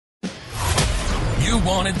You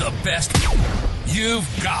wanted the best. You've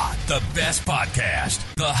got the best podcast.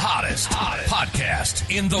 The hottest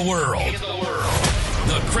podcast in the world.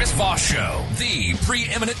 The Chris Voss Show, the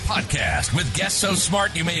preeminent podcast with guests so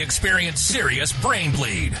smart you may experience serious brain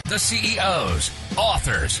bleed. The CEOs,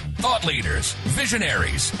 authors, thought leaders,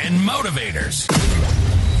 visionaries, and motivators.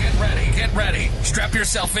 Get ready. Strap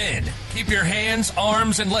yourself in. Keep your hands,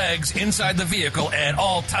 arms, and legs inside the vehicle at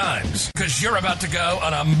all times, because you're about to go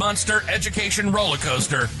on a monster education roller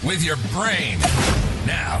coaster with your brain.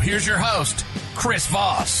 Now, here's your host, Chris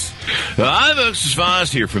Voss. Hi, folks. It's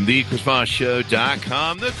Voss here from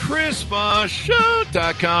thechrisvossshow.com,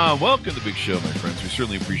 thechrisvossshow.com. Welcome to the big show, my friends. We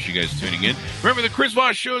certainly appreciate you guys tuning in. Remember, the Chris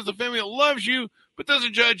Voss Show is the family that loves you, but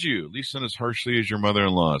doesn't judge you, at least not as harshly as your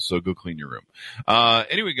mother-in-law, so go clean your room.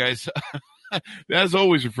 Anyway, guys, as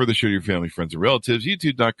always, refer the show to your family, friends, and relatives.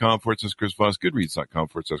 YouTube.com/Chris Voss,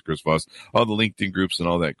 Goodreads.com/Chris Voss, all the LinkedIn groups and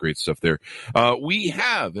all that great stuff there. We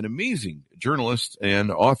have an amazing journalist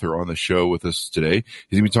and author on the show with us today.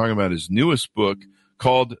 He's going to be talking about his newest book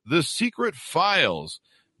called The Secret Files.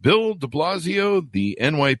 Bill de Blasio, the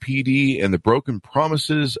NYPD, and the Broken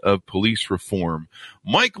Promises of Police Reform.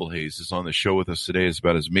 Michael Hayes is on the show with us today. It's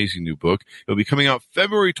about his amazing new book. It'll be coming out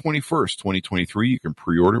February 21st, 2023. You can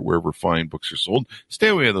pre-order wherever fine books are sold. Stay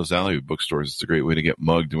away from those alleyway bookstores. It's a great way to get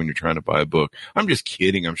mugged when you're trying to buy a book. I'm just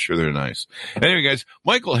kidding. I'm sure they're nice. Anyway, guys,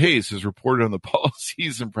 Michael Hayes has reported on the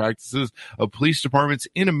policies and practices of police departments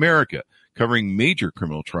in America, covering major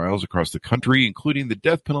criminal trials across the country, including the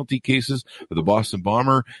death penalty cases of the Boston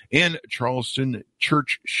bomber and Charleston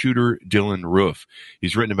church shooter Dylan Roof.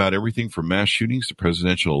 He's written about everything from mass shootings to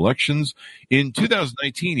presidential elections. In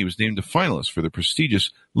 2019, he was named a finalist for the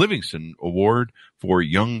prestigious Livingston Award for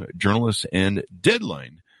Young Journalists and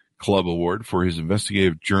Deadline Club Award for his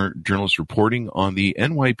investigative journalist reporting on the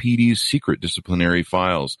NYPD's secret disciplinary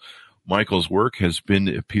files. Michael's work has been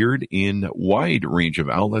appeared in a wide range of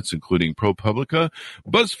outlets, including ProPublica,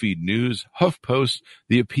 BuzzFeed News, HuffPost,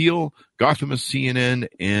 The Appeal, Gothamist, CNN,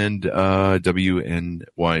 and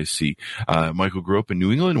WNYC. Michael grew up in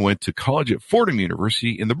New England and went to college at Fordham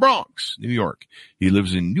University in the Bronx, New York. He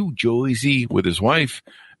lives in New Jersey with his wife,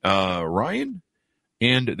 Ryan,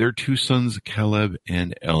 and their two sons, Caleb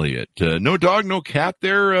and Elliot. No dog, no cat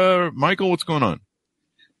there. Michael, what's going on?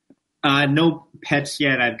 No pets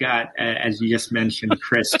yet. I've got, as you just mentioned,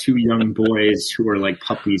 Chris, two young boys who are like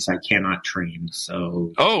puppies I cannot train.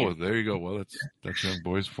 So, there you go. Well, that's young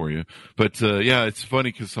boys for you. But yeah, it's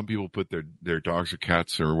funny because some people put their dogs or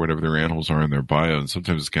cats or whatever their animals are in their bio, and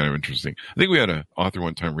sometimes it's kind of interesting. I think we had an author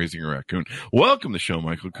one time raising a raccoon. Welcome to the show,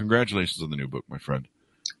 Michael. Congratulations on the new book, my friend.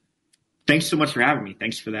 Thanks so much for having me.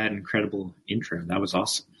 Thanks for that incredible intro. That was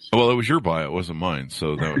awesome. Well, it was your bio. It wasn't mine.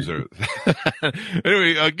 So that was there.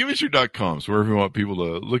 Anyway, give us your .coms wherever you want people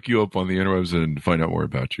to look you up on the interwebs and find out more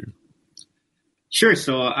about you. Sure.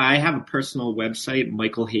 So I have a personal website,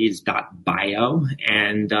 michaelhayes.bio,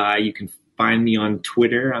 and you can find me on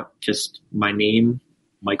Twitter. Just my name,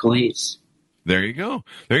 Michael Hayes. There you go.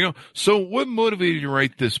 So what motivated you to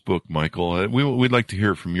write this book, Michael? We'd like to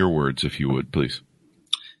hear from your words, if you would, please.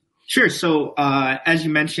 Sure. So, as you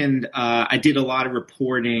mentioned, I did a lot of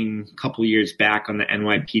reporting a couple years back on the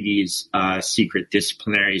NYPD's secret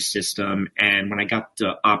disciplinary system. And when I got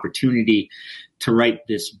the opportunity to write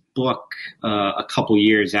this book a couple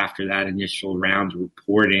years after that initial round of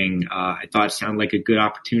reporting, I thought it sounded like a good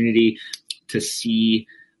opportunity to see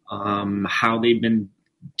how they've been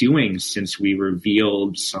doing since we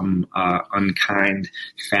revealed some unkind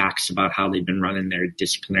facts about how they've been running their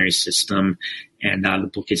disciplinary system. And the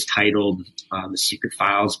book is titled The Secret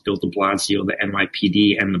Files, Bill de Blasio, the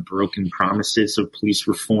NYPD, and the Broken Promises of Police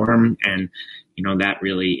Reform. And, you know, that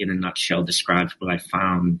really, in a nutshell, describes what I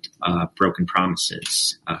found, broken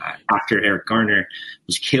promises. After Eric Garner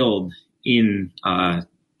was killed in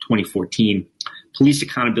 2014, police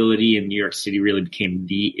accountability in New York City really became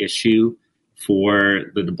the issue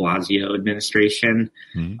for the de Blasio administration.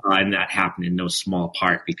 And that happened in no small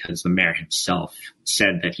part because the mayor himself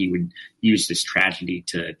said that he would use this tragedy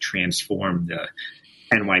to transform the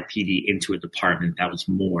NYPD into a department that was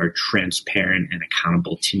more transparent and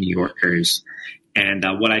accountable to New Yorkers. And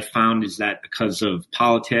what I found is that because of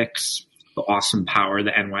politics, the awesome power of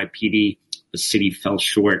the NYPD, the city fell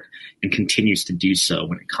short and continues to do so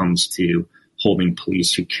when it comes to holding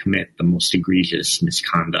police who commit the most egregious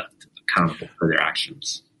misconduct accountable for their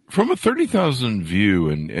actions. From a 30,000 view,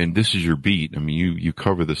 and this is your beat, I mean, you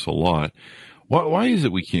cover this a lot. Why is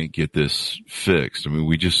it we can't get this fixed? I mean,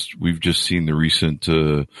 we've just seen the recent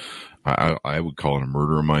I would call it a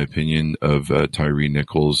murder, in my opinion, of Tyree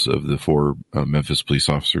Nichols, of the 4 Memphis police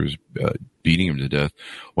officers beating him to death.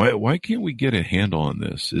 Why can't we get a handle on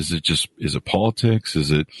this? Is it politics?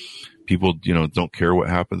 Is it people, don't care what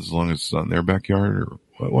happens as long as it's not in their backyard?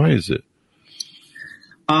 Or why is it?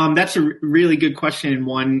 That's a really good question. And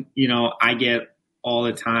one, I get all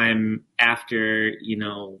the time after,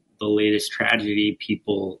 the latest tragedy.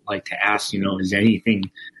 People like to ask, is anything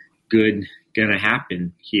good going to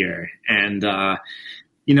happen here? And,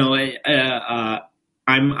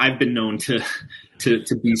 I've been known to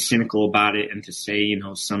be cynical about it and to say,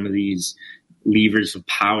 some of these levers of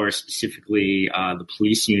power, specifically the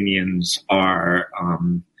police unions, are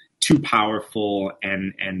too powerful,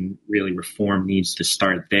 and really reform needs to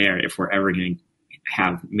start there if we're ever going to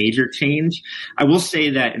have major change. I will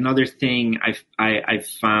say that another thing I've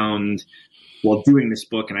found while doing this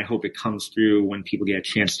book, and I hope it comes through when people get a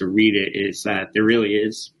chance to read it, is that there really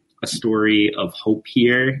is a story of hope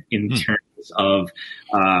here in terms of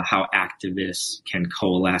how activists can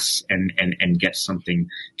coalesce and get something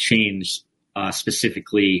changed.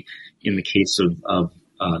 Specifically, in the case of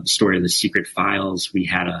the story of the secret files, we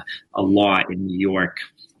had a law in New York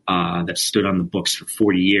that stood on the books for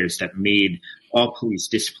 40 years that made all police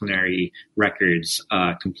disciplinary records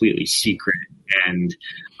completely secret. And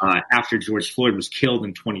after George Floyd was killed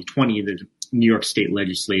in 2020, the New York State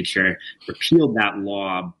legislature repealed that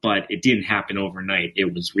law, but it didn't happen overnight.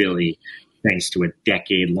 It was really thanks to a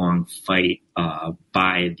decade-long fight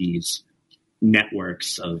by these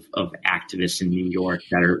networks of activists in New York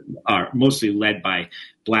that are mostly led by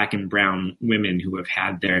Black and brown women who have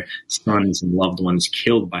had their sons and loved ones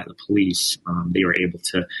killed by the police. They were able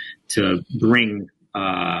to bring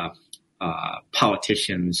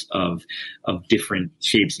politicians of different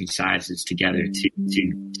shapes and sizes together to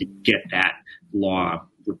get that law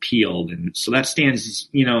repealed. And so that stands as,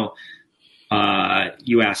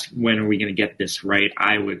 you ask, when are we going to get this right?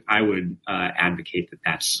 I would advocate that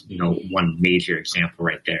that's, one major example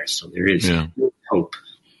right there. So there is hope.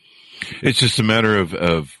 It's just a matter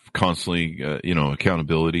of constantly,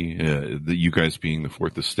 accountability, that you guys being the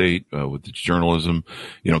fourth estate, with its journalism,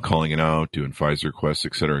 calling it out, doing FISA requests,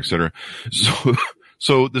 et cetera, et cetera.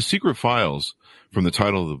 So the secret files from the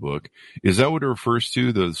title of the book, is that what it refers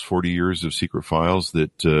to? Those 40 years of secret files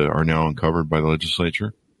that are now uncovered by the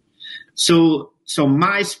legislature? So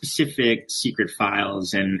my specific secret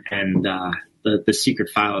files and the secret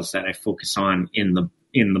files that I focus on in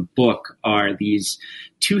the book are these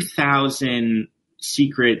 2,000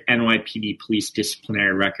 secret NYPD police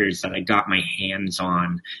disciplinary records that I got my hands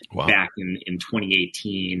on back in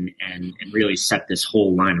 2018 and really set this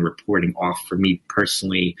whole line of reporting off for me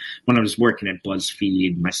personally. When I was working at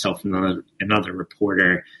BuzzFeed, myself and another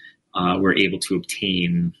reporter were able to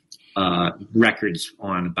obtain records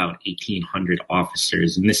on about 1,800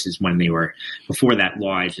 officers. And this is when they were, before that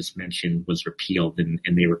law I just mentioned was repealed, and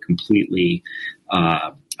they were completely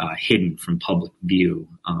hidden from public view.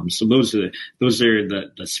 So those are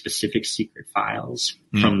the specific secret files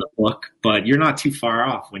from the book. But you're not too far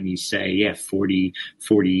off when you say, 40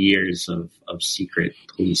 years of secret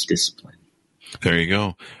police discipline. There you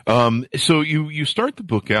go. So you start the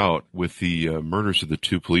book out with the murders of the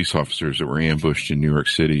 2 police officers that were ambushed in New York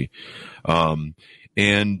City.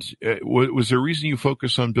 And was there a reason you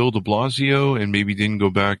focused on Bill de Blasio and maybe didn't go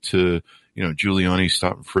back to, Giuliani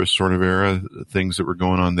stop and frisk sort of era, things that were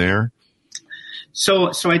going on there? So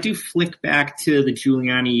I do flick back to the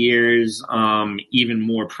Giuliani years, even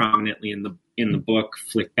more prominently in the book,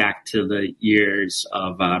 flick back to the years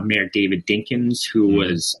of Mayor David Dinkins, who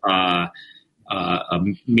was a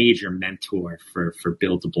major mentor for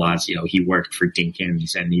Bill de Blasio. He worked for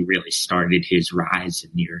Dinkins, and he really started his rise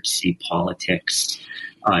in New York City politics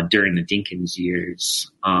during the Dinkins years.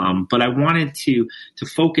 But I wanted to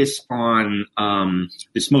focus on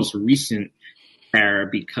this most recent era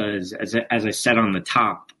because, as I said on the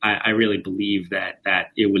top, I really believe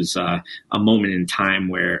that it was a moment in time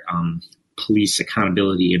where police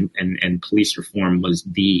accountability and police reform was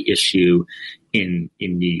the issue in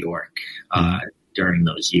New York during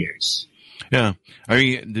those years. Yeah. I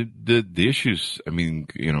mean, the issues,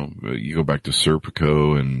 you go back to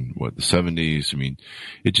Serpico and the 70s. I mean,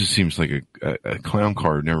 it just seems like a clown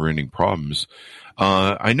car of never ending problems.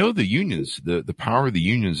 I know the unions, the power of the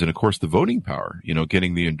unions, and of course the voting power,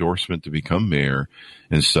 getting the endorsement to become mayor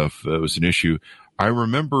and stuff was an issue. I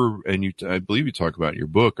remember, and I believe you talk about in your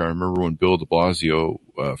book, I remember when Bill de Blasio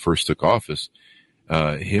first took office,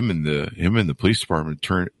 him and the police department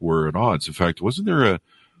were at odds. In fact, wasn't there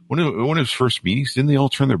one of his first meetings, didn't they all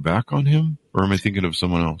turn their back on him? Or am I thinking of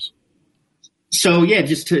someone else? So yeah,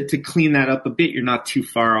 just to clean that up a bit, you're not too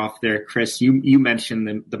far off there, Chris. You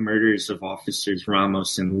mentioned the murders of officers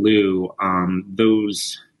Ramos and Liu.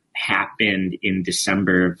 Those happened in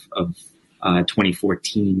December of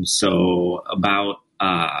 2014. So about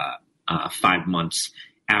 5 months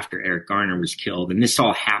after Eric Garner was killed, and this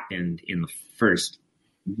all happened in the first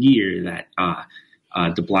year that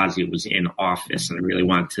de Blasio was in office. And I really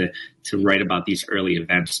wanted to write about these early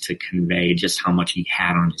events to convey just how much he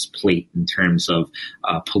had on his plate in terms of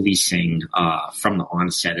policing from the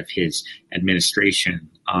onset of his administration.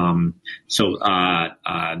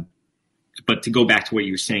 But to go back to what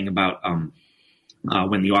you were saying about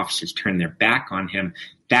when the officers turned their back on him,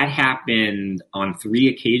 that happened on 3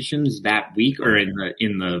 occasions that week, or in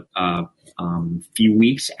the few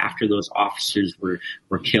weeks after those officers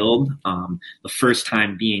were killed. The first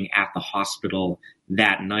time being at the hospital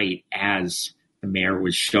that night as the mayor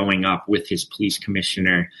was showing up with his police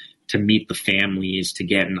commissioner to meet the families, to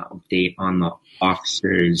get an update on the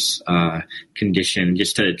officers' condition.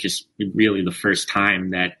 Just really the first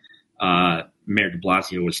time that Mayor de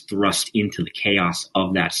Blasio was thrust into the chaos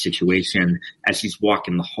of that situation. As he's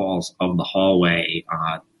walking the halls of the hallway,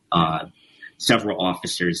 several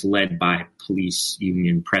officers led by police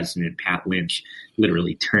union president Pat Lynch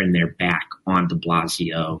literally turned their back on de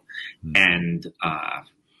Blasio, and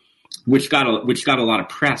which got a lot of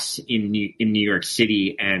press in New York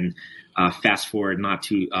City. And fast forward not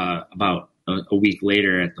to about a week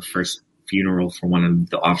later, at the first funeral for one of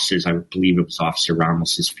the officers, I believe it was Officer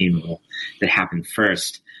Ramos's funeral that happened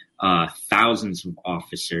first, thousands of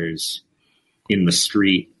officers in the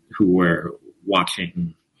street who were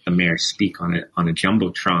watching the mayor speak on a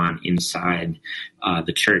jumbotron inside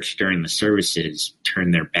the church during the services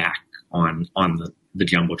turned their back on the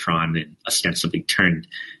jumbotron and ostensibly turned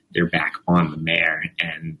their back on the mayor.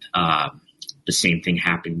 And the same thing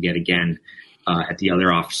happened yet again at the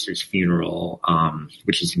other officer's funeral,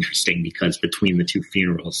 which is interesting because between the two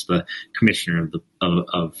funerals, the commissioner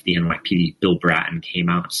of the NYPD, Bill Bratton, came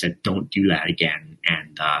out and said, "Don't do that again."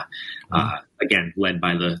 And again, led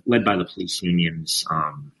by the police unions,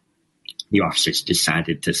 the officers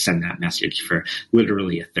decided to send that message for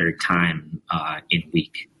literally a third time in a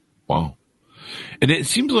week. Wow. And it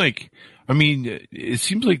seems like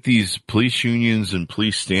these police unions and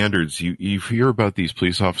police standards, you hear about these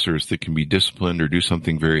police officers that can be disciplined or do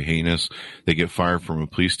something very heinous. They get fired from a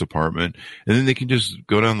police department, and then they can just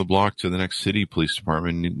go down the block to the next city police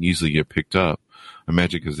department and easily get picked up. I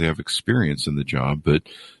imagine because they have experience in the job, but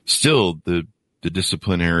still the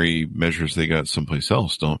disciplinary measures they got someplace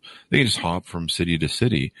else they can just hop from city to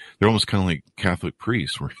city. They're almost kind of like Catholic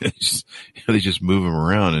priests where they just move them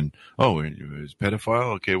around and, is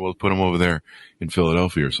pedophile? Okay, well, put him over there in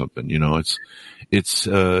Philadelphia or something. It's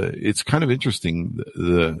kind of interesting,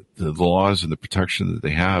 the laws and the protection that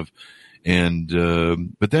they have. And,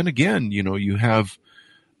 but then again, you have,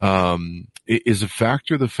 is a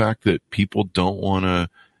factor the fact that people don't want to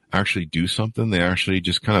actually do something. They actually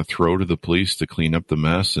just kind of throw to the police to clean up the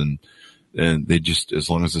mess, and they just, as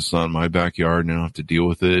long as it's not in my backyard and I don't have to deal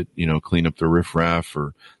with it, clean up the riffraff,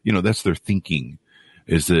 or that's their thinking,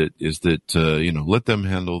 is that let them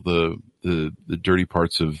handle the dirty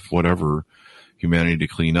parts of whatever humanity to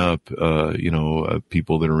clean up,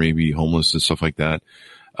 people that are maybe homeless and stuff like that.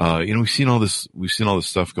 We've seen all this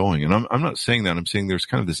stuff going, and I'm not saying that. I'm saying there's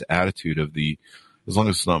kind of this attitude of as long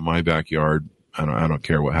as it's not my backyard, I don't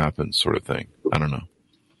care what happens, sort of thing. I don't know.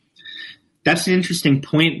 That's an interesting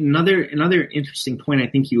point. Another interesting point I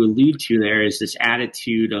think you allude to there is this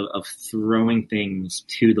attitude of throwing things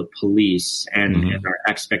to the police and our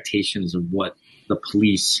expectations of what the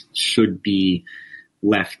police should be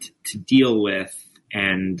left to deal with.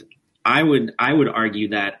 And I would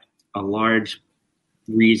argue that a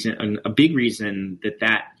big reason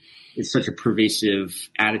that is such a pervasive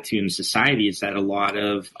attitude in society is that a lot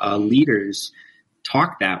of leaders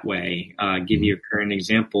talk that way. Give you a current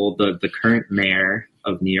example. The current mayor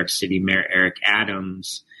of New York City, Mayor Eric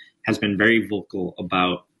Adams, has been very vocal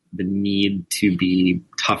about the need to be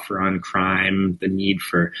tougher on crime, the need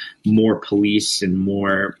for more police and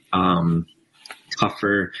more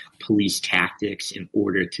tougher police tactics in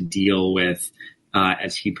order to deal with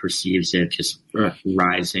as he perceives it, just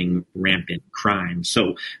rising rampant crime.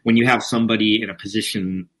 So when you have somebody in a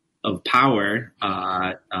position of power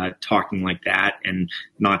talking like that, and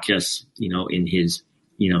not just in his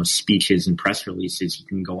speeches and press releases, he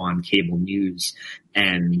can go on cable news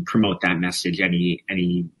and promote that message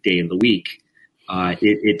any day of the week.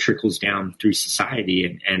 It trickles down through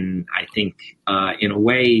society, and I think in a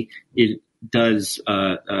way it does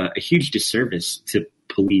a huge disservice to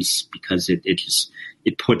police, because it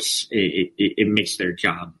makes their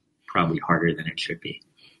job probably harder than it should be.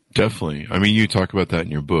 Definitely. I mean, you talk about that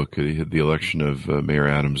in your book, the election of Mayor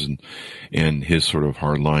Adams and his sort of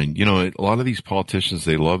hard line. You know, a lot of these politicians,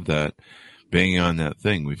 they love that, banging on that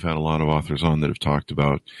thing. We've had a lot of authors on that have talked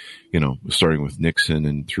about, you know, starting with Nixon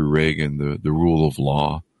and through Reagan, the rule of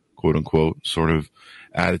law, quote unquote, sort of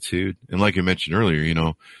attitude. And like I mentioned earlier, you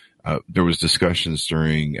know, there was discussions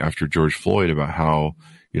after George Floyd about how,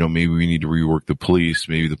 you know, maybe we need to rework the police.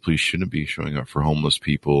 Maybe the police shouldn't be showing up for homeless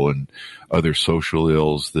people and other social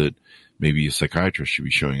ills that maybe a psychiatrist should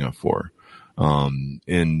be showing up for.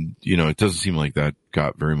 And, you know, it doesn't seem like that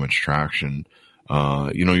got very much traction.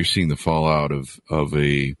 You know, you're seeing the fallout of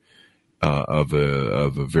a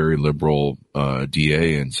very liberal,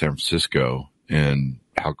 DA in San Francisco, and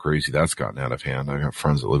how crazy that's gotten out of hand. I got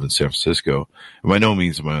friends that live in San Francisco, and by no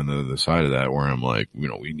means am I on the other side of that, where I'm like, you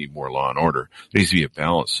know, we need more law and order. There needs to be a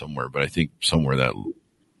balance somewhere, but I think somewhere that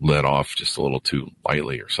let off just a little too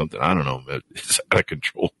lightly or something. I don't know, but it's out of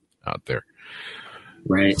control out there.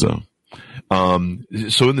 Right. So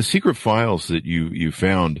in the secret files that you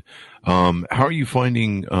found, how are you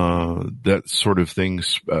finding that sort of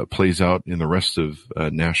things plays out in the rest of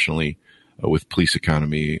nationally with police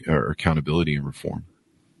accountability and reform?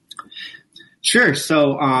 Sure.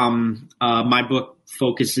 So my book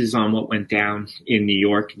focuses on what went down in New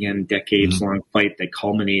York. Again, decades-long fight that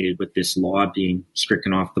culminated with this law being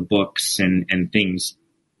stricken off the books and things,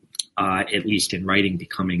 at least in writing,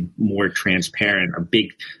 becoming more transparent. A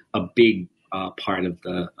big part of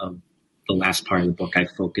the last part of the book, I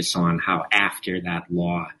focus on how after that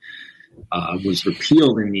law was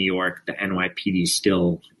repealed in New York, the NYPD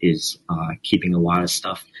still is keeping a lot of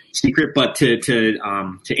stuff secret. But to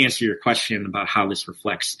answer your question about how this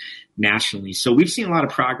reflects nationally, so we've seen a lot of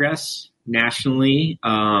progress nationally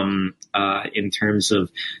in terms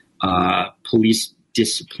of police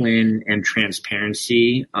discipline and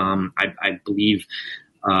transparency. I believe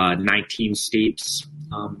 19 states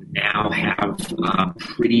now have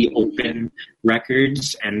pretty open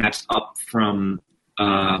records, and that's up from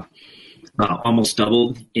almost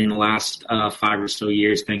doubled in the last 5 or so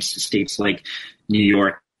years, thanks to states like New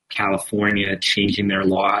York, California changing their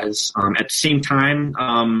laws. At the same time,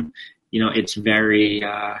 you know, it's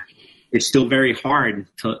still very hard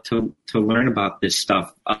to learn about this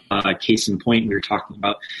stuff. Case in point, we were talking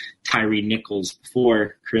about Tyree Nichols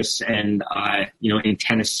before, Chris, and you know, in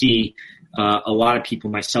Tennessee, a lot of people,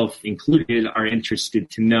 myself included, are interested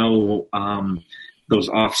to know those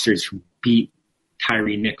officers who beat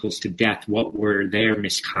Tyree Nichols to death. What were their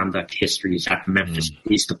misconduct histories at the Memphis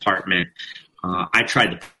Police Department? I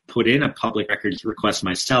tried to put in a public records request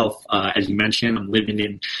myself. As you mentioned, I'm living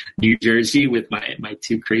in New Jersey with my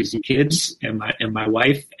two crazy kids and my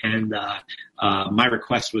wife, and my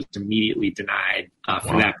request was immediately denied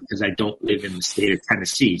for that because I don't live in the state of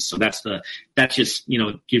Tennessee. So that just, you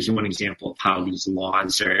know, gives you one example of how these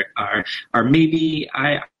laws are maybe,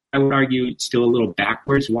 I would argue, still a little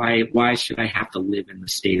backwards. Why should I have to live in the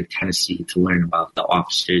state of Tennessee to learn about the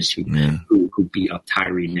officers who beat up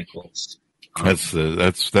Tyree Nichols?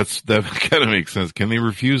 That kind of makes sense. Can they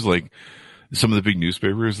refuse, like, some of the big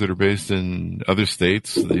newspapers that are based in other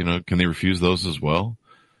states? You know, can they refuse those as well,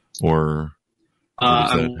 or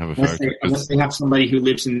does that have a factor? Unless they have somebody who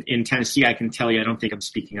lives in Tennessee, I can tell you. I don't think I'm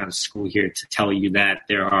speaking out of school here to tell you that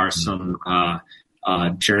there are some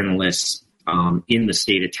journalists in the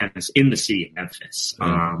state of Tennessee, in the city of Memphis,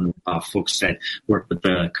 folks that work with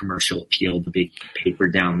the Commercial Appeal, the big paper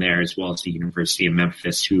down there, as well as the University of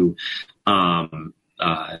Memphis, who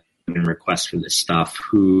requests for this stuff,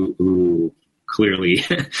 who clearly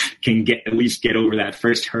can at least get over that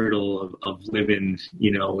first hurdle of living,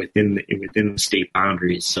 you know, within the state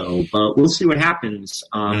boundaries. So, but we'll see what happens.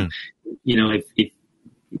 You know,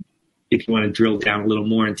 if you want to drill down a little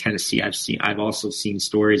more in Tennessee, I've also seen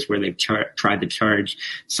stories where they've tried to charge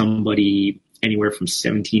somebody anywhere from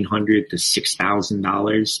 $1,700 to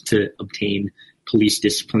 $6,000 to obtain police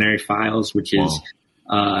disciplinary files, which is,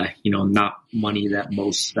 you know, not money that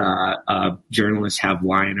most journalists have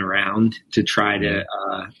lying around to try to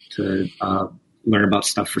learn about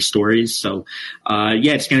stuff for stories. So,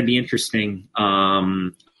 yeah, it's going to be interesting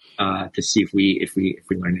to see if we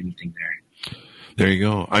learn anything there. There you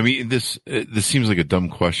go. I mean, this seems like a dumb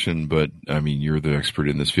question, but I mean, you're the expert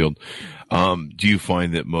in this field. Do you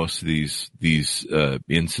find that most of these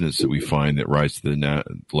incidents that we find that rise to the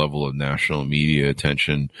level of national media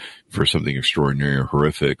attention for something extraordinary or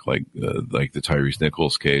horrific, like the Tyree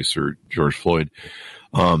Nichols case or George Floyd,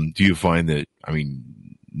 do you find that, I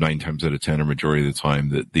mean, 9 times out of 10 or majority of the time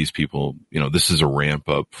that these people, this is a ramp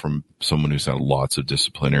up from someone who's had lots of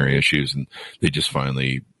disciplinary issues, and they just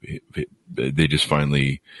finally, did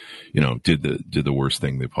the worst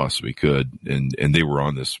thing they possibly could. And they were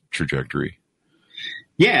on this trajectory.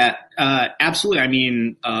 Yeah, absolutely. I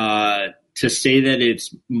mean, to say that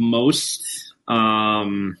it's most,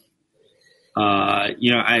 I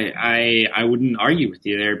wouldn't argue with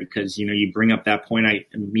you there, because, you bring up that point. I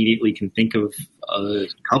immediately can think of a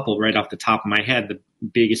couple right off the top of my head. The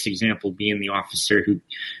biggest example being the officer who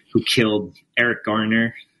killed Eric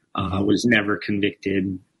Garner, was never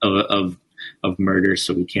convicted of murder.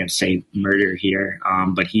 So we can't say murder here.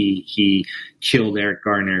 But he killed Eric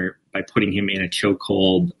Garner by putting him in a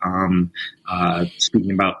chokehold.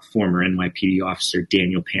 Speaking about former NYPD officer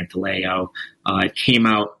Daniel Pantaleo, it came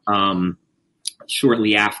out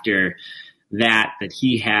shortly after that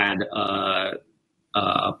he had a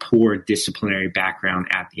poor disciplinary background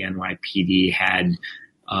at the NYPD, had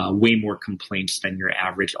way more complaints than your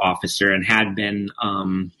average officer, and had been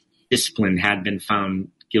disciplined, had been found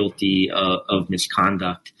guilty of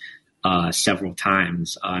misconduct several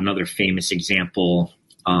times. Another famous example,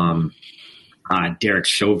 Derek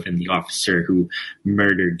Chauvin, the officer who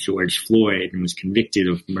murdered George Floyd and was convicted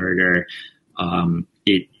of murder.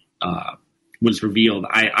 It was revealed,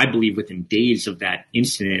 I believe, within days of that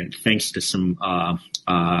incident, thanks to some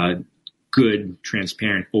good,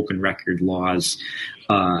 transparent, open record laws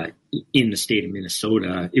in the state of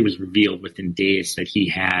Minnesota. It was revealed within days that he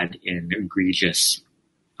had an egregious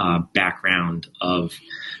background of,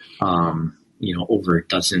 over a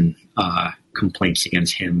dozen complaints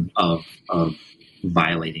against him of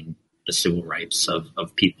violating the civil rights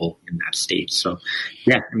of people in that state. So,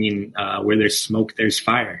 yeah, I mean, where there's smoke, there's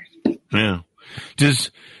fire. Yeah.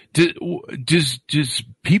 Does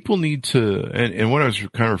people need to, and what I was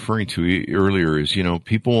kind of referring to earlier is,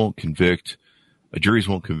 people won't convict, juries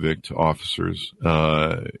won't convict officers,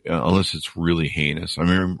 unless it's really heinous. I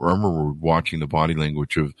mean, I remember watching the body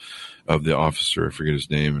language of the officer, I forget his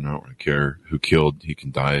name and I don't really care, who killed, he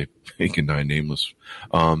can die nameless,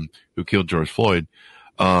 who killed George Floyd.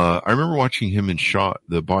 I remember watching him in shock,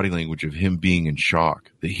 the body language of him being in shock,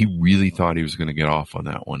 that he really thought he was going to get off on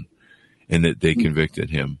that one, and that they convicted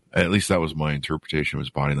him. At least that was my interpretation of his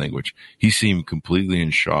body language. He seemed completely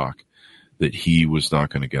in shock that he was not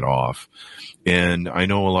going to get off. And I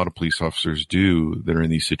know a lot of police officers that are in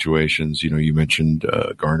these situations. You mentioned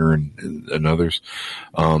Garner and others,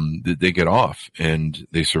 that they get off and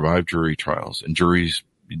they survive jury trials, and juries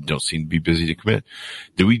don't seem to be busy to commit.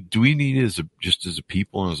 Do we need, as a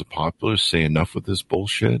people and as a populace, say enough with this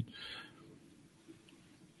bullshit?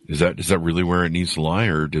 Is that really where it needs to lie,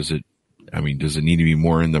 or does it need to be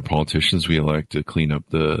more in the politicians we elect to clean up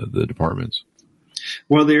the departments?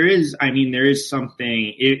 Well, there is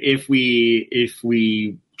something, if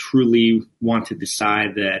we truly want to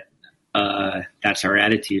decide that that's our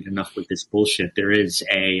attitude, enough with this bullshit, there is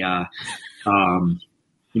there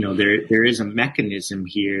is a mechanism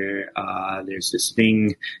here. There's this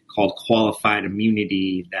thing called qualified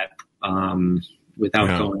immunity that,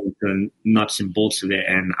 without going into nuts and bolts of it,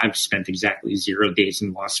 and I've spent exactly 0 days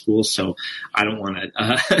in law school, so I don't want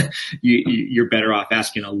to, you're better off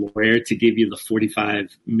asking a lawyer to give you the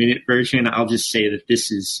 45-minute version. I'll just say that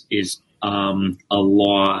this is a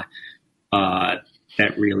law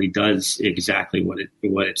that really does exactly what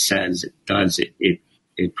it says it does. It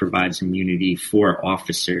provides immunity for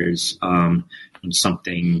officers when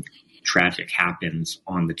something tragic happens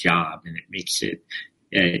on the job, and it makes it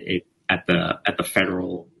at the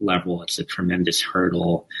federal level, it's a tremendous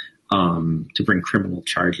hurdle to bring criminal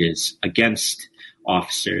charges against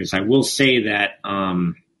officers. I will say that,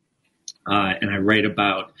 and I write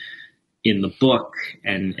about in the book,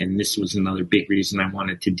 and this was another big reason I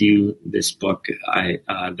wanted to do this book.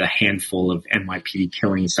 The handful of NYPD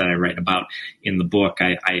killings that I write about in the book,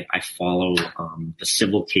 I follow the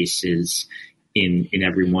civil cases in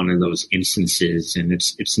every one of those instances, and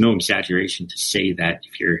it's no exaggeration to say that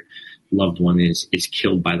if your loved one is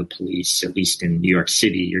killed by the police, at least in New York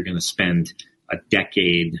City, you're going to spend a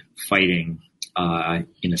decade fighting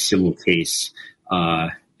in a civil case,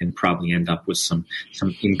 and probably end up with some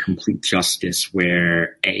incomplete justice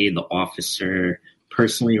where the officer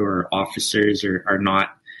personally or officers are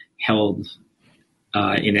not held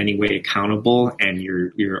in any way accountable, and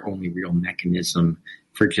your only real mechanism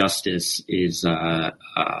for justice is a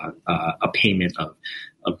payment of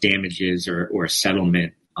damages or a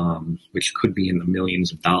settlement, which could be in the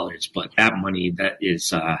millions of dollars. But that money, that is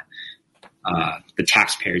the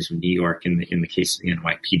taxpayers of New York, in the case of the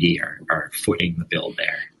NYPD, are footing the bill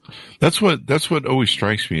there. That's what always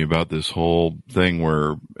strikes me about this whole thing,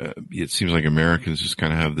 where it seems like Americans just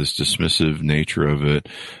kind of have this dismissive nature of it.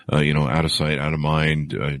 Out of sight, out of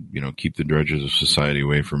mind. Keep the drudges of society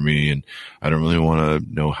away from me, and I don't really want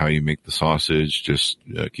to know how you make the sausage. Just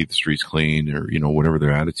keep the streets clean, or whatever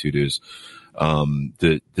their attitude is.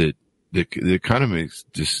 That kind of makes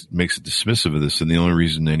it dismissive of this, and the only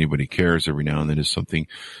reason anybody cares every now and then is something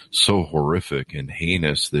so horrific and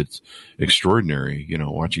heinous that's extraordinary.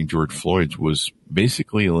 Watching George Floyd's was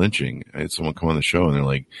basically a lynching. I had someone come on the show and they're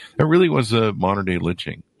like, that really was a modern day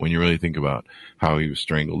lynching when you really think about how he was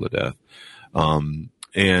strangled to death.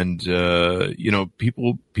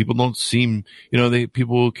 People don't seem,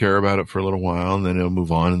 people care about it for a little while, and then it'll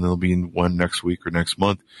move on, and there'll be one next week or next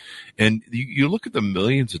month. And you look at the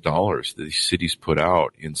millions of dollars that these cities put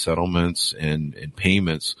out in settlements and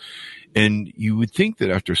payments, and you would think that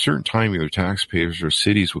after a certain time, either taxpayers or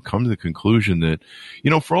cities would come to the conclusion that,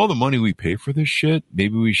 for all the money we pay for this shit,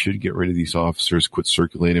 maybe we should get rid of these officers, quit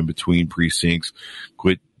circulating between precincts,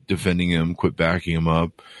 quit defending them, quit backing them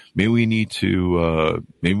up. Maybe we need to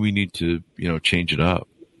change it up.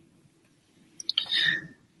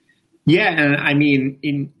 Yeah, and I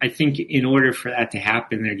mean, I think in order for that to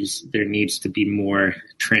happen, there needs to be more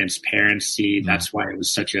transparency. Mm-hmm. That's why it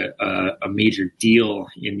was such a major deal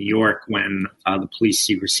in New York when the police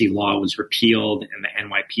secrecy law was repealed, and the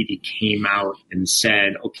NYPD came out and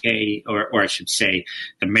said, okay, or I should say,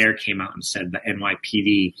 the mayor came out and said the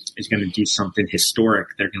NYPD is going to do something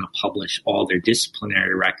historic. They're going to publish all their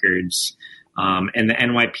disciplinary records, and the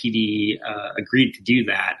NYPD agreed to do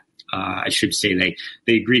that. I should say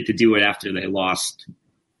they agreed to do it after they lost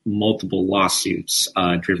multiple lawsuits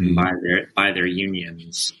driven by their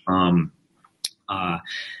unions, and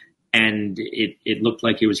it looked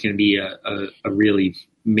like it was going to be a really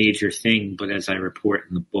major thing. But as I report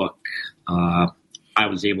in the book, I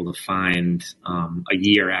was able to find a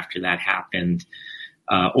year after that happened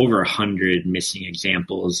over 100 missing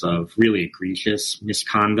examples of really egregious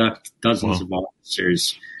misconduct. Dozens of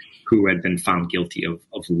officers who had been found guilty of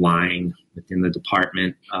lying within the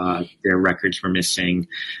department. Their records were missing.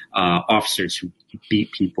 Officers who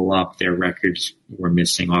beat people up, their records were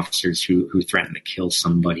missing. Officers who threatened to kill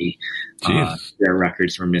somebody, their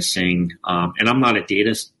records were missing. And I'm not a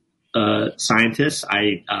data scientist.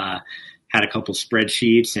 I had a couple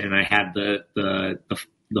spreadsheets, and I had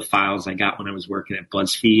the files I got when I was working at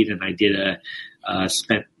BuzzFeed, and I did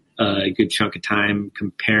spent a good chunk of time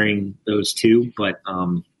comparing those two, but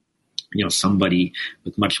somebody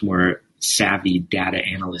with much more savvy data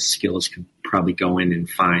analyst skills could probably go in and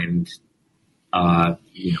find, the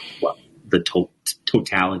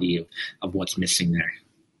totality of what's missing there.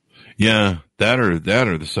 Yeah, that or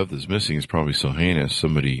the stuff that's missing is probably so heinous.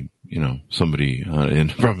 Somebody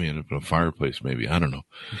and probably end up in a fireplace. Maybe, I don't know.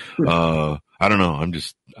 I don't know.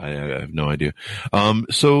 I have no idea.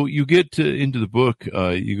 So you get into the book.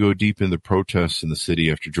 You go deep into protests in the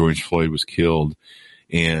city after George Floyd was killed,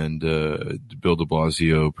 and Bill de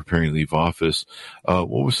Blasio preparing to leave office. What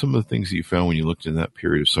were some of the things that you found when you looked in that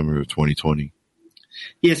period of summer of 2020?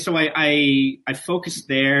 Yeah, so I focused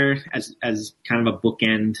there as kind of a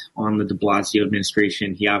bookend on the de Blasio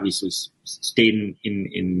administration. He obviously stayed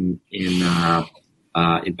in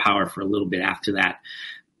power for a little bit after that,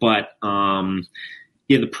 but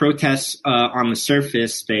the protests on the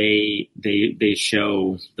surface, they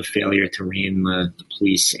show the failure to rein the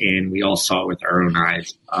police in. We all saw it with our own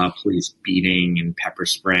eyes, police beating and pepper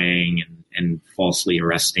spraying and falsely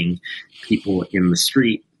arresting people in the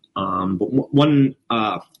street. But one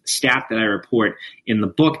stat that I report in the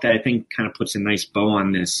book that I think kind of puts a nice bow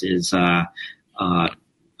on this is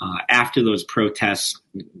after those protests,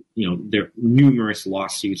 there numerous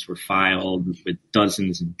lawsuits were filed with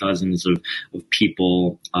dozens and dozens of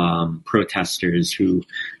people, protesters who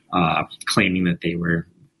claiming that they were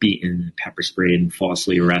beaten, pepper sprayed, and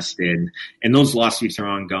falsely arrested. And those lawsuits are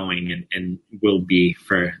ongoing and will be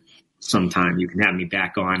for some time. You can have me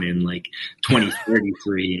back on in like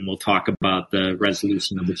 2033 and we'll talk about the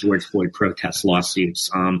resolution of the George Floyd protest lawsuits.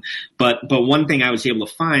 But one thing I was able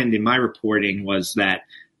to find in my reporting was that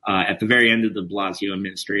at the very end of the Blasio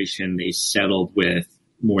administration, they settled with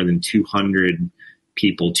more than 200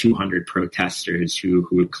 people, 200 protesters who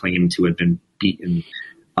would claim to have been beaten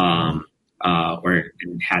or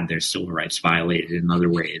had their civil rights violated in other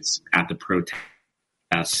ways at the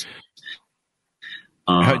protests.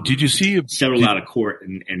 Did you see settled out of court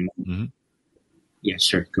and mm-hmm. Yeah,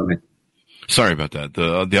 sure. Go ahead. Sorry about that.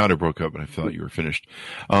 The audio broke up and I thought you were finished.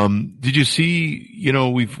 Did you see,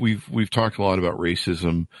 we've talked a lot about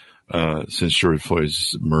racism, since George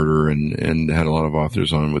Floyd's murder, and had a lot of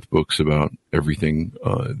authors on with books about everything,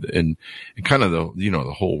 and kind of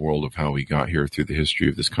the whole world of how we got here through the history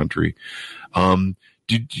of this country.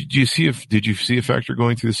 Did you see a factor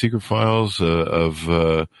going through the secret files of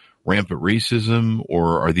rampant racism,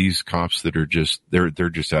 or are these cops that are they're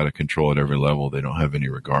just out of control at every level? They don't have any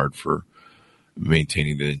regard for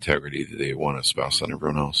maintaining the integrity that they want to espouse on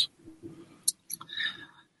everyone else.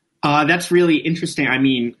 That's really interesting. I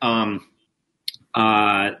mean,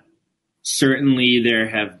 certainly there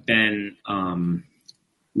have been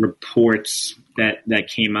reports that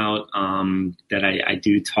came out that I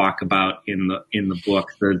do talk about in the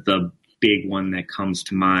book. The big one that comes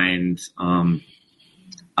to mind, and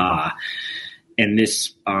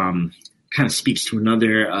this kind of speaks to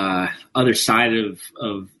another other side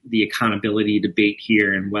of the accountability debate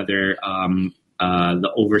here, and whether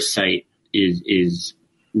the oversight is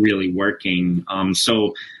really working.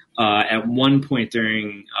 So at one point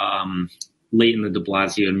during late in the de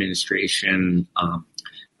Blasio administration,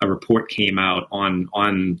 a report came out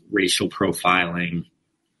on racial profiling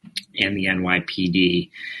and the NYPD,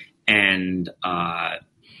 and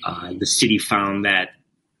the city found that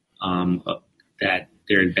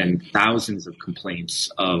there had been thousands of complaints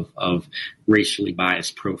of racially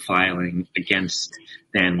biased profiling against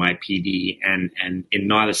the NYPD, and in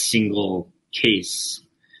not a single case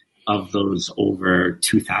of those over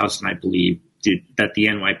 2,000, I believe, that the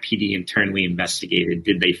NYPD internally investigated,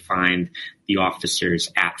 did they find the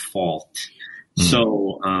officers at fault? Mm.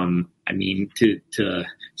 So, I mean,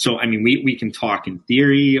 we can talk in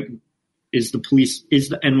theory. Is the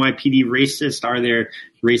NYPD racist? Are there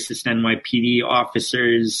racist NYPD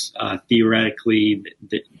officers? Theoretically,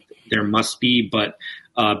 there must be, but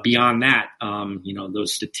beyond that,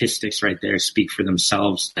 those statistics right there speak for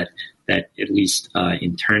themselves. That at least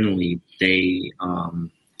internally they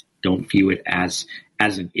don't view it as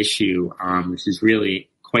an issue, which is really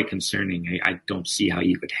quite concerning. I don't see how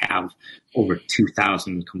you could have over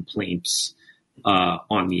 2,000 complaints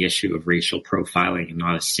on the issue of racial profiling and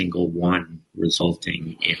not a single one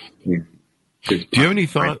resulting in Do you have any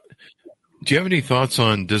thought? Do you have any thoughts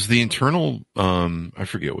on, does the internal, I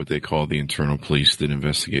forget what they call the internal police that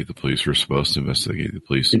investigate the police, or are supposed to investigate the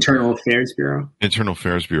police? Internal Affairs Bureau. Internal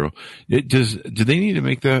Affairs Bureau. Do they need to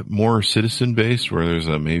make that more citizen-based, where there's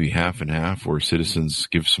a maybe half and half, where citizens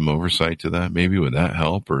give some oversight to that? Maybe would that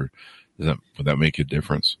help, or would that make a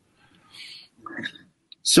difference?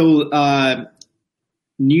 So,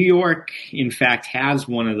 New York, in fact, has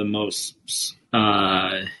one of the most,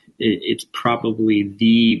 it's probably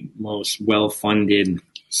the most well-funded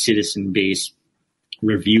citizen-based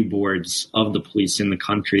review boards of the police in the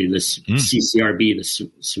country. The CCRB,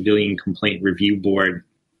 the Civilian Complaint Review Board,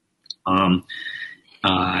 and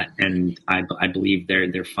I believe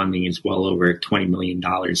their funding is well over $20 million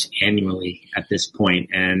annually at this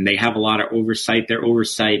point, and they have a lot of oversight. Their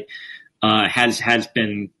oversight has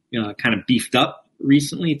been kind of beefed up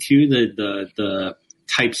recently too. The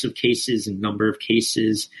types of cases and number of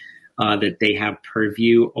cases that they have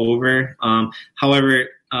purview over. However,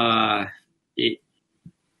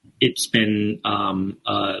 it's been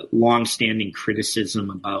a long-standing criticism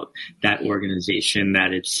about that organization,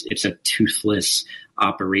 that it's a toothless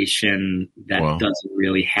operation that doesn't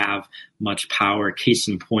really have much power. Case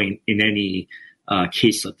in point, in any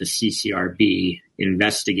case that the CCRB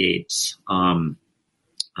investigates,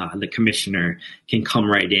 the commissioner can come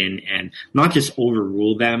right in and not just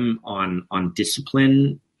overrule them on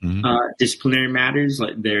discipline. Disciplinary matters,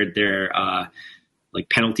 like their like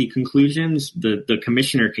penalty conclusions. The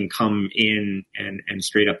commissioner can come in and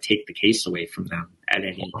straight up take the case away from them at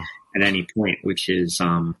any point, which is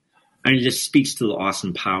it just speaks to the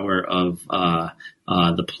awesome power of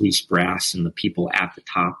the police brass and the people at the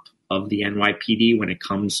top of the NYPD when it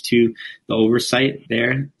comes to the oversight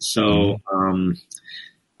there. So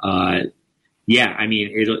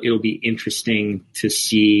it'll be interesting to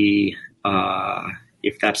see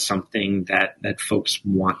if that's something that folks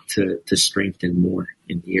want to strengthen more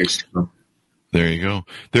in the years to come. There you go.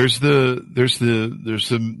 There's the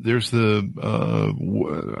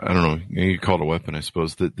I don't know, you call it a weapon, I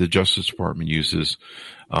suppose, that the Justice Department uses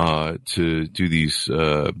to do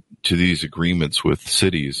these agreements with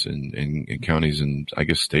cities and counties and I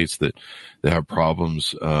guess states that have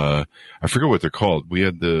problems. I forget what they're called. We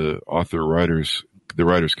had the writers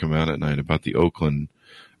come out at night about the Oakland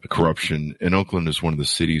corruption, and Oakland is one of the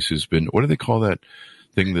cities who's been, what do they call that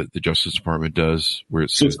thing that the Justice Department does where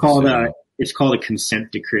it's called a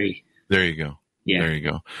consent decree. There you go. Yeah. There you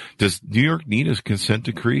go. Does New York need a consent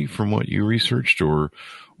decree from what you researched, or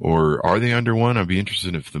are they under one? I'd be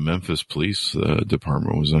interested if the Memphis Police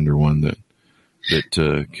Department was under one that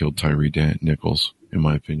killed Tyree Nichols, in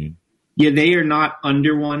my opinion. Yeah, they are not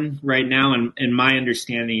under one right now, and my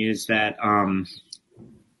understanding is that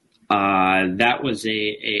that was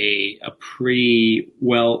a pretty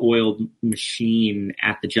well-oiled machine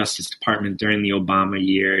at the Justice Department during the Obama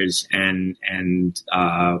years, and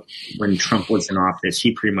when Trump was in office,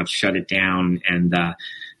 he pretty much shut it down, and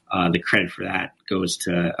the credit for that goes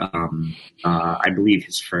to I believe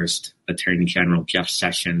his first Attorney General, Jeff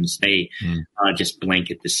Sessions. They just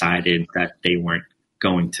blanket decided that they weren't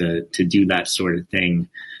going to do that sort of thing.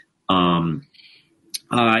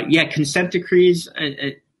 Consent decrees.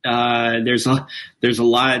 There's a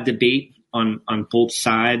lot of debate on both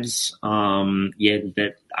sides.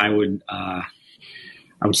 That I would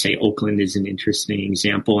say Oakland is an interesting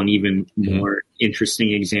example, and even more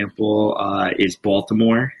interesting example is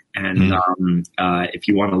Baltimore. And if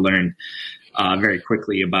you want to learn very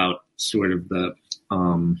quickly about sort of the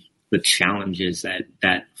challenges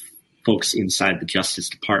that folks inside the Justice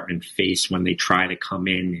Department face when they try to come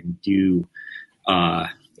in and do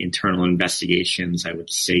internal investigations, I would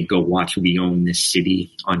say go watch We Own This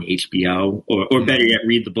City on HBO, or better yet,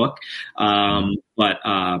 read the book.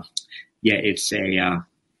 It's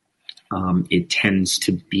it tends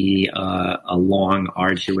to be a long,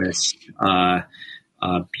 arduous,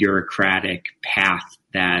 bureaucratic path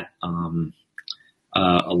that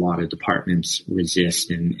a lot of departments resist,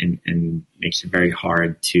 and makes it very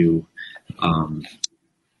hard to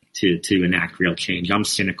enact real change. I'm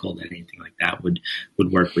cynical that anything like that would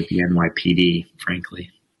work with the NYPD,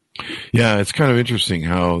 frankly. Yeah, it's kind of interesting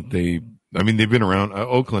how they've been around.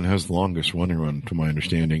 Oakland has the longest running one, to my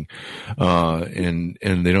understanding, and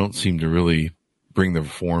they don't seem to really bring the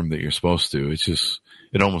reform that you're supposed to. It's just,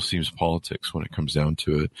 it almost seems politics when it comes down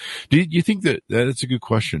to it. Do you think that's a good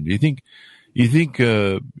question? Do you think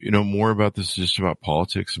more about this is just about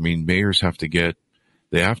politics? I mean, mayors have to get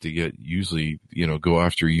usually, go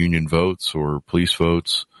after union votes or police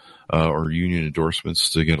votes, or union endorsements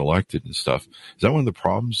to get elected and stuff. Is that one of the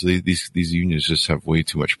problems? These unions just have way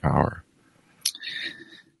too much power.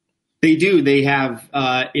 They do. They have,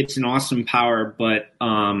 it's an awesome power, but,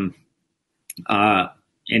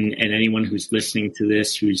 and anyone who's listening to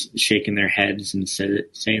this, who's shaking their heads and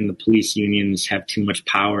saying the police unions have too much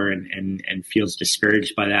power and feels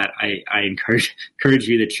discouraged by that, I encourage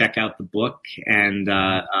you to check out the book. And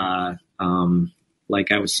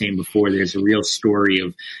like I was saying before, there's a real story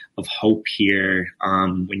of hope here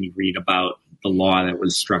when you read about the law that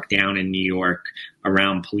was struck down in New York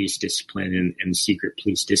around police discipline and secret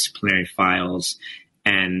police disciplinary files,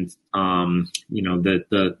 and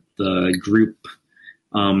the group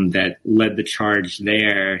that led the charge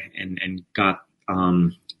there and got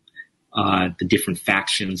the different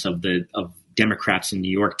factions of Democrats in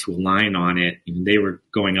New York to align on it. They were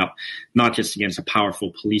going up not just against a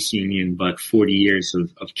powerful police union, but 40 years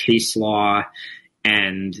of case law,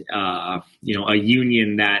 and a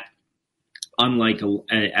union that, unlike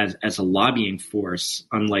as a lobbying force,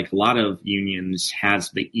 unlike a lot of unions,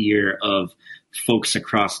 has the ear of folks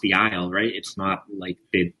across the aisle. Right? It's not like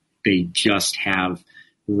they just have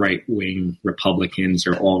right-wing Republicans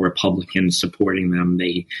or all Republicans supporting them.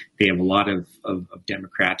 They have a lot of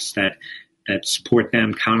Democrats that support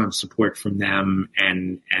them, count on support from them,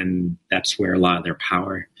 and that's where a lot of their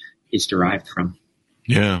power is derived from.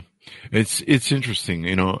 Yeah. It's interesting.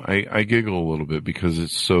 I giggle a little bit because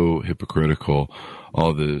it's so hypocritical,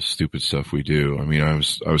 all the stupid stuff we do. I mean, I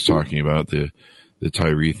was talking about the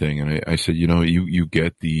Tyree thing, and I said, you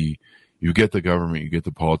get the government, you get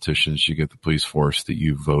the politicians, you get the police force that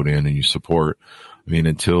you vote in and you support. I mean,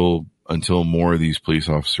 until more of these police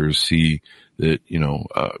officers see that,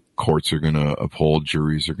 courts are going to uphold,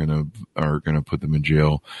 juries are going to put them in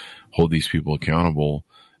jail, hold these people accountable.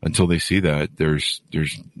 Until they see that, there's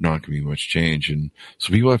not going to be much change. And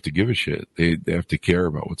so people have to give a shit. They have to care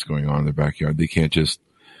about what's going on in their backyard. They can't just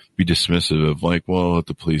be dismissive of like, well, let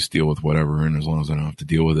the police deal with whatever, and as long as I don't have to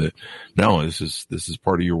deal with it. No, this is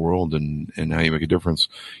part of your world and how you make a difference.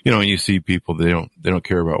 And you see people, they don't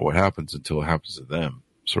care about what happens until it happens to them,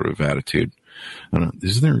 sort of attitude. I don't know.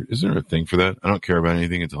 Is there a thing for that? I don't care about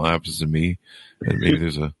anything until it happens to me. And maybe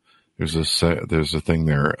there's a thing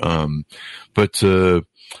there.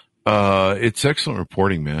 It's excellent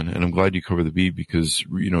reporting, man. And I'm glad you covered the beat because,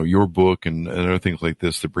 your book and other things like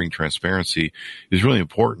this that bring transparency is really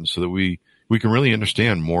important so that we can really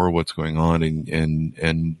understand more of what's going on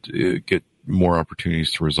and get more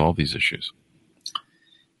opportunities to resolve these issues.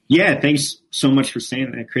 Yeah, thanks so much for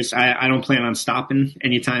saying that, Chris. I don't plan on stopping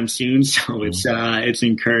anytime soon, so it's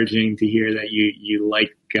encouraging to hear that you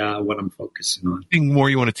like what I'm focusing on. Anything more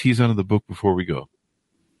you want to tease out of the book before we go?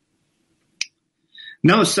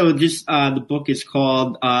 No, so just the book is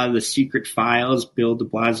called The Secret Files, Bill de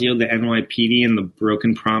Blasio, the NYPD, and the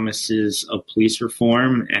Broken Promises of Police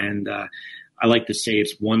Reform. And I like to say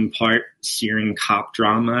it's one part searing cop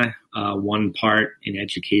drama, one part in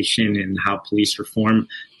education and how police reform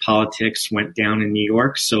politics went down in New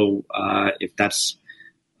York. So if that's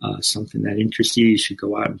something that interests you, you should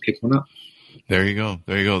go out and pick one up. There you go.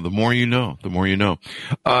 There you go. The more you know, the more you know.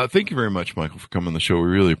 Thank you very much, Michael, for coming on the show. We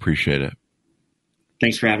really appreciate it.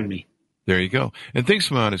 Thanks for having me. There you go. And thanks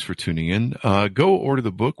to my audience for tuning in. Go order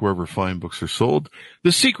the book wherever fine books are sold.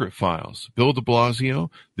 The Secret Files, Bill de Blasio,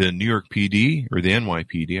 the New York PD, or the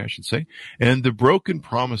NYPD, I should say, and the Broken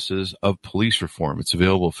Promises of Police Reform. It's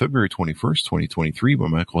available February 21st, 2023 by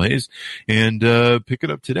Michael Hayes. And pick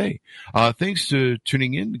it up today. Thanks to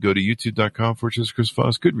tuning in. Go to youtube.com/Chris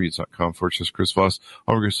Voss, goodreads.com/Chris Voss.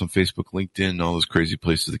 I'll go some Facebook, LinkedIn, all those crazy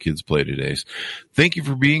places the kids play today. Thank you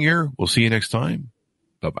for being here. We'll see you next time.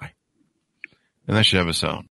 Bye-bye. And that should have a sound.